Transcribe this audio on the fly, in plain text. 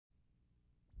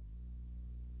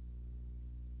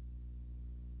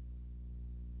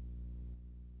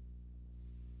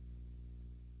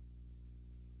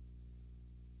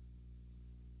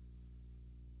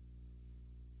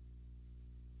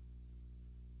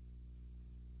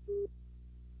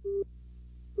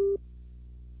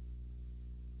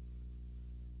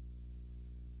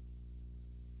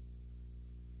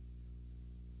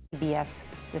CBS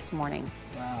this morning.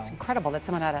 Wow. It's incredible that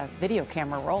someone had a video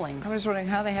camera rolling. I was wondering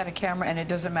how they had a camera, and it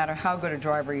doesn't matter how good a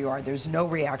driver you are, there's no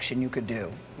reaction you could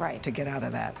do to get out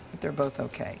of that. But they're both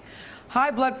okay.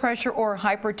 High blood pressure or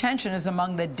hypertension is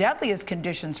among the deadliest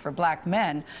conditions for black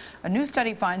men. A new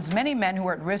study finds many men who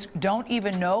are at risk don't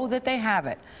even know that they have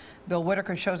it. Bill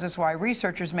Whitaker shows us why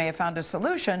researchers may have found a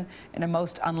solution in a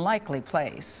most unlikely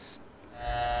place.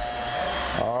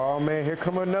 Oh man, here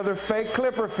come another fake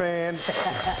Clipper fan.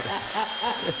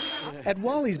 At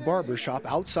Wally's Barbershop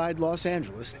outside Los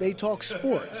Angeles, they talk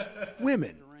sports,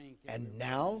 women, and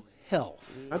now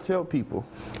health. I tell people,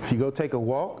 if you go take a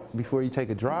walk before you take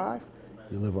a drive,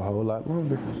 you live a whole lot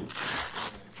longer.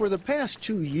 For the past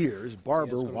 2 years,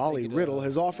 barber Wally Riddle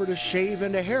has offered a shave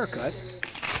and a haircut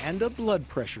and a blood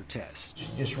pressure test.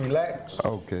 Just relax.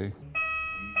 Okay.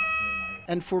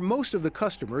 And for most of the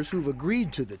customers who've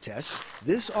agreed to the test,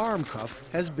 this arm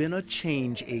cuff has been a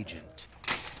change agent.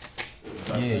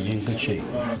 Yeah, you're in good shape.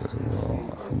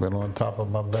 I've been on top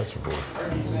of my vegetables.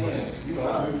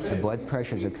 The blood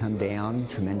pressures have come down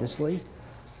tremendously.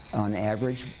 On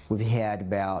average, we've had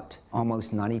about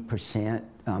almost 90%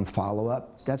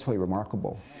 follow-up. That's really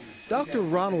remarkable. Dr.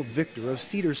 Ronald Victor of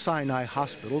Cedars-Sinai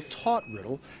Hospital taught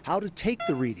Riddle how to take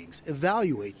the readings,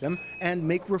 evaluate them, and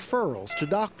make referrals to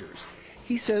doctors.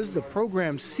 He says the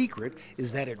program's secret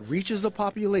is that it reaches a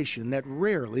population that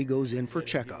rarely goes in for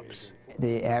checkups.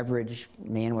 The average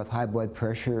man with high blood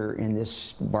pressure in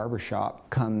this barbershop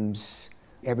comes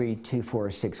every 2, 4,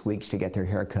 or 6 weeks to get their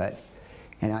hair cut.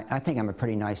 And I think I'm a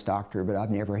pretty nice doctor, but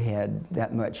I've never had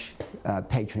that much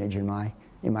patronage in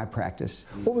my practice.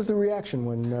 What was the reaction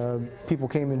when people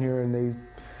came in here and they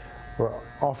were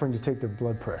offering to take their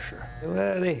blood pressure?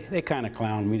 Well, they kind of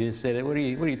clowned me. They said, what are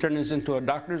you turning this into a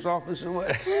doctor's office or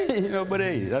what? You know, but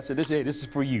hey, I said, this is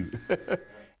for you.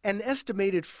 An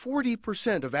estimated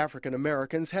 40% of African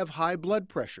Americans have high blood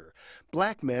pressure.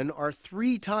 Black men are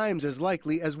 3 times as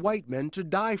likely as white men to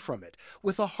die from it,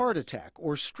 with a heart attack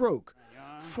or stroke.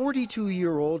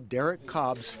 42-year-old Derek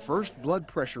Cobb's first blood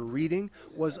pressure reading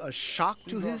was a shock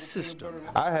to his system.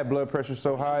 I had blood pressure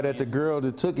so high that the girl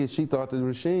that took it, she thought the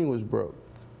machine was broke.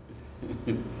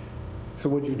 So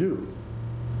what'd you do?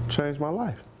 Changed my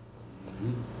life.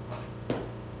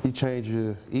 You change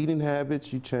your eating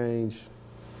habits, you change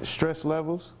stress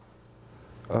levels.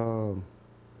 No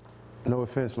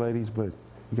offense, ladies, but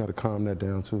you got to calm that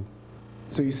down too.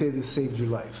 So you say this saved your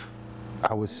life?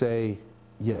 I would say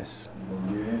yes.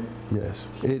 Yes.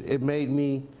 It made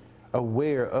me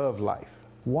aware of life.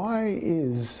 Why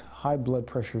is high blood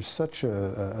pressure such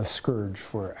a scourge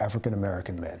for African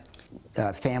American men?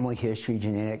 Family history,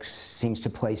 genetics seems to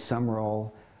play some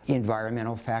role.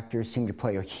 Environmental factors seem to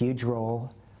play a huge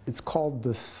role. It's called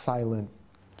the silent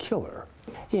killer.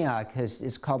 Yeah, because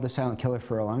it's called the silent killer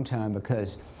for a long time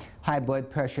because high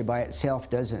blood pressure by itself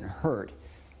doesn't hurt,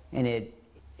 and it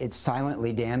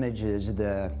silently damages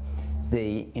the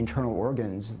internal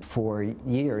organs for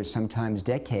years, sometimes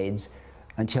decades,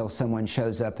 until someone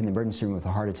shows up in the emergency room with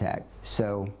a heart attack.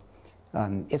 So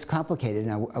it's complicated,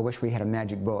 and I wish we had a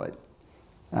magic bullet.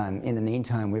 In the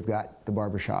meantime, we've got the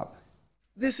barbershop.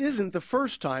 This isn't the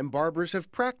first time barbers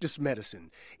have practiced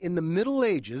medicine. In the Middle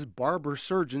Ages, barber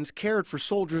surgeons cared for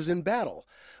soldiers in battle.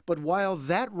 But while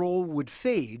that role would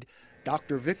fade,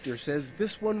 Dr. Victor says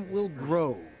this one will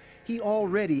grow. He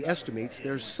already estimates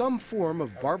there's some form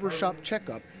of barbershop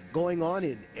checkup going on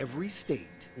in every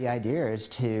state. The idea is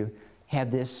to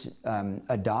have this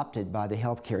adopted by the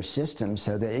healthcare system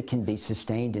so that it can be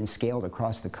sustained and scaled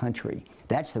across the country.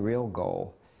 That's the real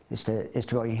goal, is to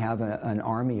really have an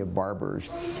army of barbers.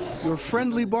 Your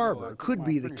friendly barber could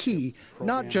be the key,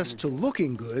 not just to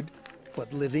looking good,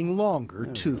 but living longer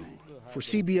too. For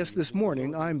CBS This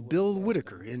Morning, I'm Bill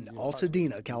Whitaker in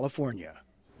Altadena, California.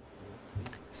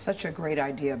 Such a great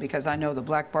idea, because I know the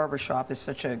black barbershop is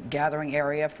such a gathering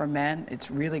area for men.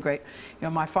 It's really great. You know,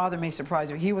 my father may surprise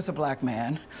you. He was a black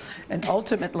man, and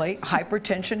ultimately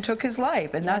hypertension took his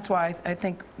life. And that's why I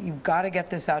think you've got to get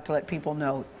this out to let people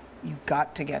know you've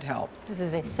got to get help. This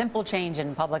is a simple change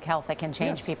in public health that can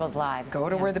change people's lives. Go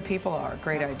to where the people are.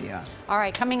 Great idea. All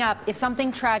right, coming up, if something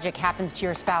tragic happens to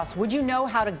your spouse, would you know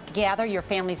how to gather your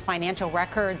family's financial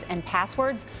records and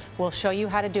passwords? We'll show you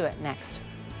how to do it next.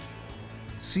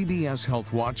 CBS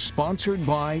Health Watch, sponsored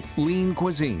by Lean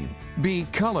Cuisine. Be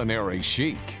culinary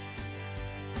chic.